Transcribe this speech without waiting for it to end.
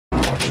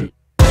Watch it.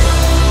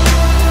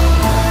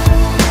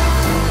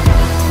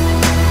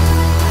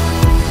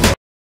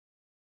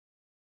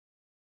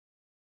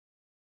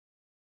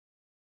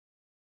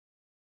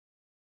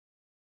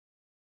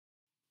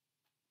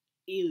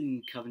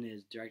 Alien Covenant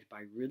is directed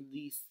by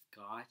Ridley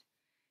Scott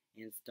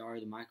and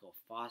stars Michael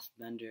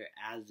Fassbender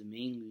as the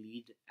main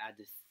lead as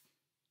this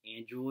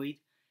android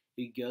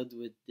who goes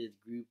with this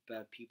group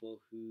of people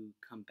who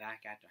come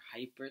back after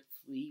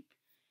hypersleep,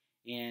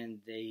 and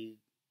they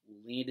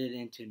landed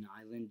into an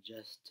island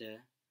just to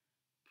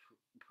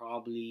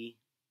probably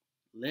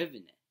live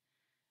in it.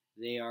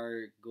 They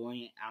are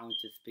going out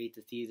into space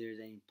to see if there's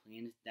any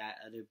planets that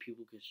other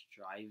people could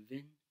strive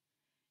in,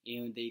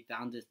 and they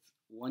found this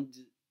one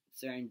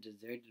certain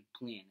deserted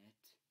planet,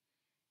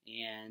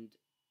 and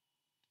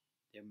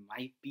there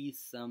might be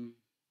some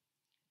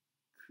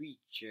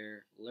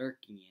creature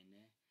lurking in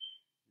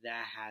it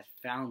that has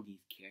found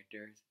these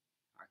characters,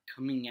 are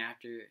coming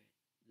after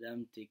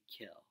them to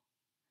kill.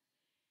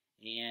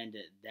 And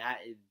that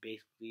is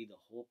basically the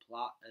whole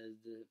plot of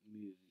the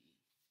movie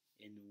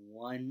in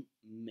 1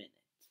 minute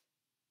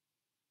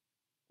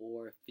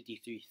or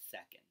 53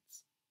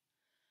 seconds.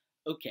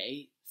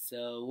 Okay,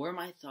 so what are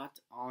my thoughts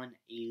on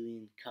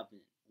Alien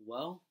Covenant?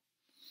 Well,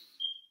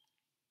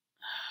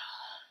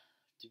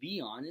 to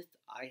be honest,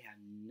 I have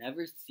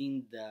never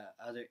seen the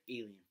other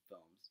Alien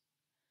films.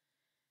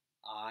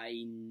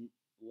 I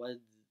was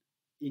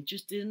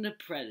interested in the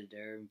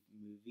Predator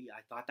movie.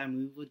 I thought that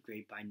movie was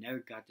great, but I never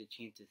got the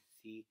chance to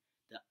see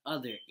the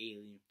other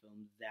Alien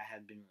films that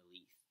have been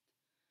released.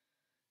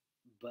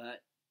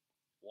 But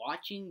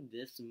watching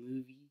this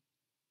movie,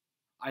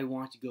 I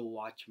want to go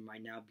watch them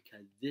right now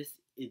because this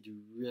is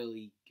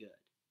really good.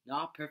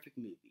 Not a perfect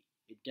movie.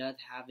 It does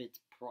have its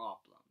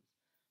problems,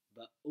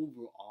 but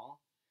overall,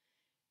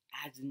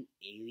 as an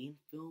Alien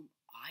film,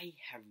 I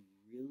have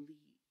really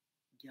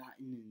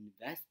gotten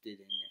invested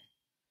in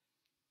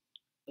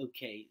it.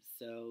 Okay,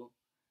 so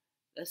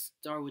let's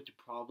start with the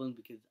problem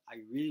because I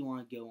really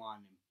want to go on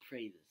and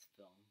praise this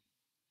film.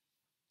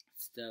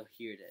 So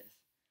here it is.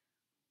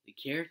 The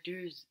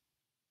characters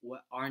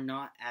are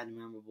not as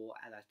memorable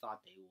as I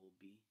thought they will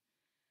be.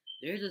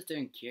 There's a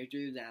certain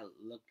character that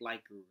looked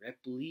like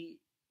Ripley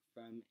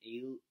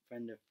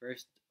from the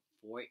first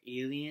 4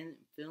 Alien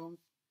films,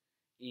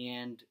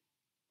 and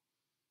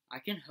I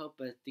can't help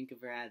but think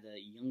of her as a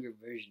younger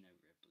version of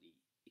Ripley.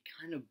 It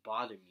kind of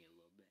bothered me a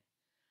little bit.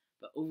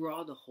 But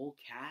overall, the whole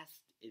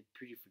cast is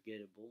pretty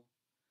forgettable.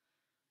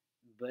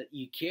 But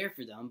you care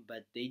for them,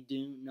 but they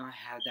do not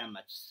have that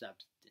much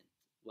substance.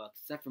 Well,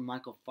 except for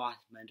Michael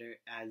Fassbender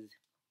as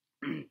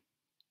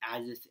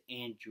as this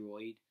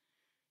android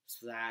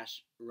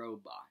slash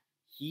robot.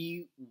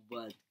 He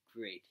was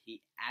great.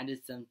 He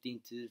added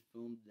something to this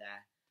film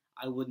that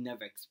I was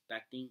never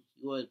expecting.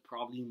 He was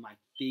probably my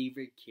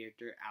favorite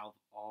character out of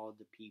all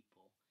the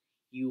people.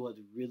 He was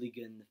really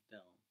good in the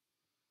film.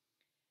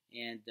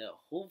 And the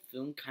whole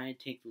film kind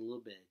of takes a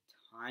little bit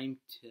of time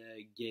to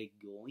get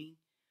going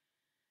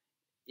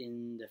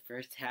in the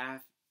first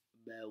half,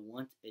 but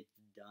once it's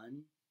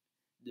done,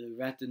 the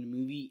rest of the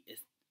movie is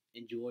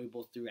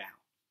enjoyable throughout.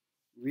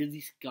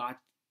 Ridley Scott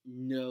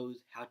knows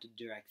how to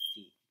direct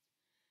scenes.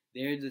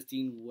 There's a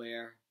scene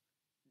where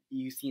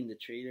you see in the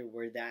trailer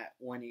where that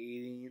one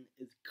alien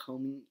is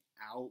coming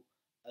out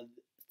of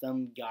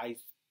some guy's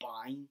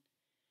spine.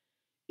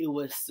 It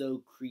was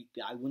so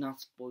creepy. I will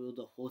not spoil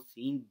the whole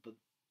scene,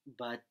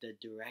 but the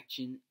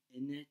direction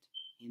in it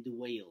and the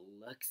way it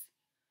looks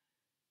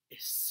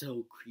is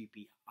so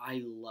creepy.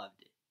 I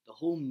loved it. The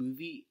whole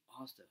movie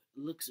also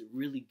looks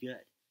really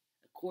good.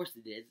 Of course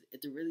it is.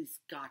 It's a Ridley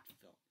Scott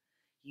film.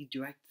 He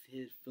directs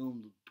his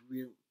films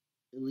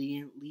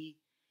brilliantly,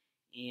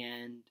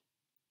 and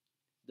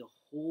the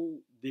whole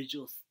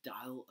visual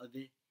style of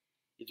it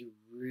is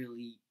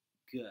really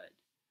good.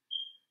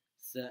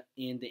 So,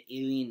 and the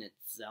alien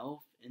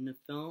itself in the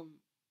film,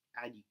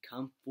 as you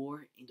come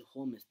for, and the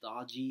whole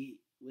mythology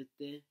with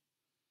it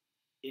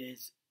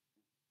is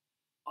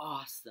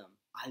awesome.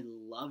 I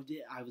loved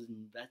it. I was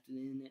invested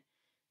in it.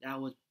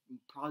 That was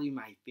probably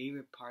my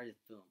favorite part of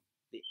the film,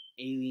 the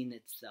alien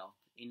itself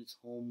and its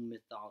whole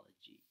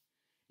mythology.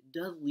 It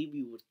does leave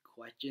you with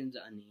questions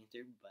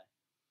unanswered, but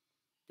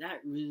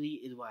that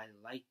really is what I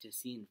like to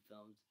see in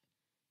films.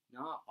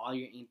 Not all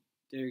your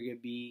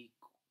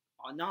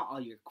not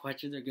all your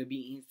questions are gonna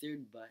be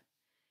answered, but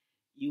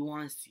you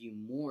want to see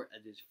more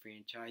of this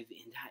franchise,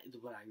 and that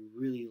is what I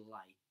really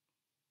like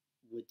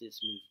with this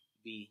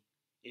movie.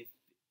 If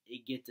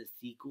it gets a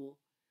sequel,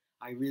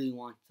 I really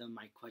want some of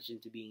my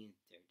questions to be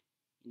answered,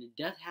 and it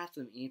does have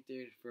some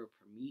answers for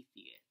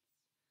Prometheus,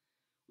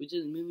 which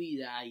is a movie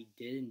that I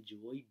did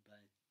enjoy, but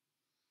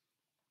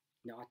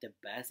not the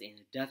best, and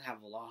it does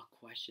have a lot of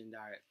questions that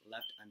are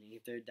left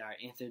unanswered that are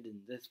answered in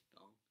this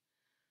film.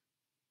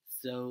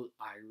 So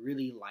I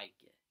really like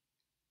it.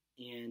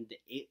 And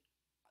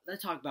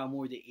let's talk about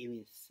more the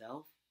alien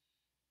itself,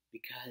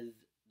 because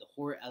the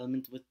horror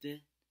elements with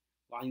it,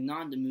 while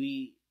not in the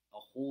movie a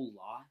whole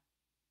lot,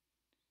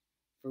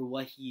 for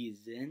what he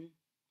is in,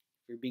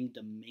 for being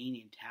the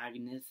main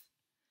antagonist,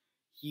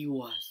 he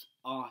was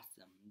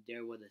awesome.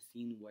 there was a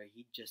scene where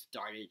he just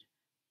started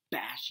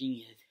bashing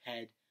his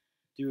head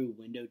through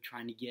a window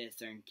trying to get a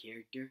certain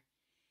character.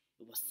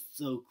 It was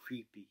so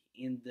creepy,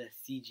 and the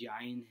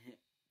CGI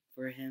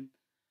for him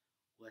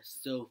was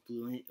so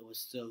fluent. It was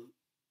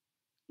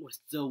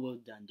so well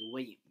done. The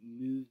way it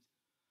moved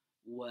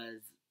was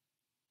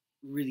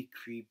really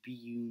creepy.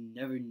 You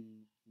never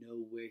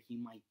know where he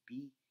might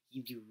be.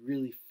 He's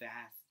really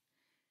fast,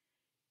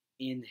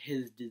 and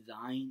his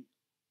design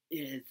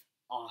is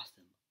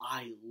awesome.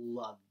 I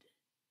loved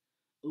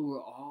it.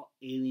 Overall,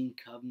 Alien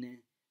Covenant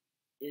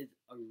is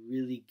a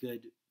really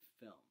good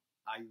film.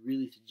 I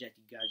really suggest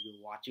you guys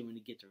go watch it when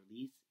it gets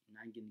released, and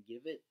I'm gonna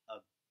give it a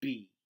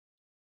B.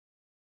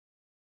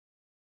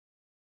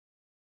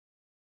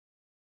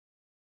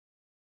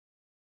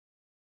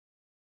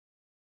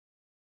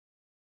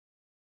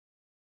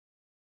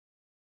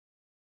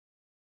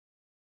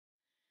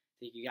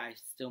 Thank you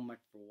guys so much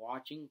for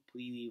watching.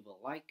 Please leave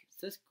a like,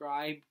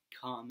 subscribe,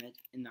 comment,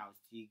 and I'll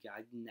see you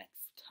guys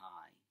next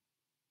time.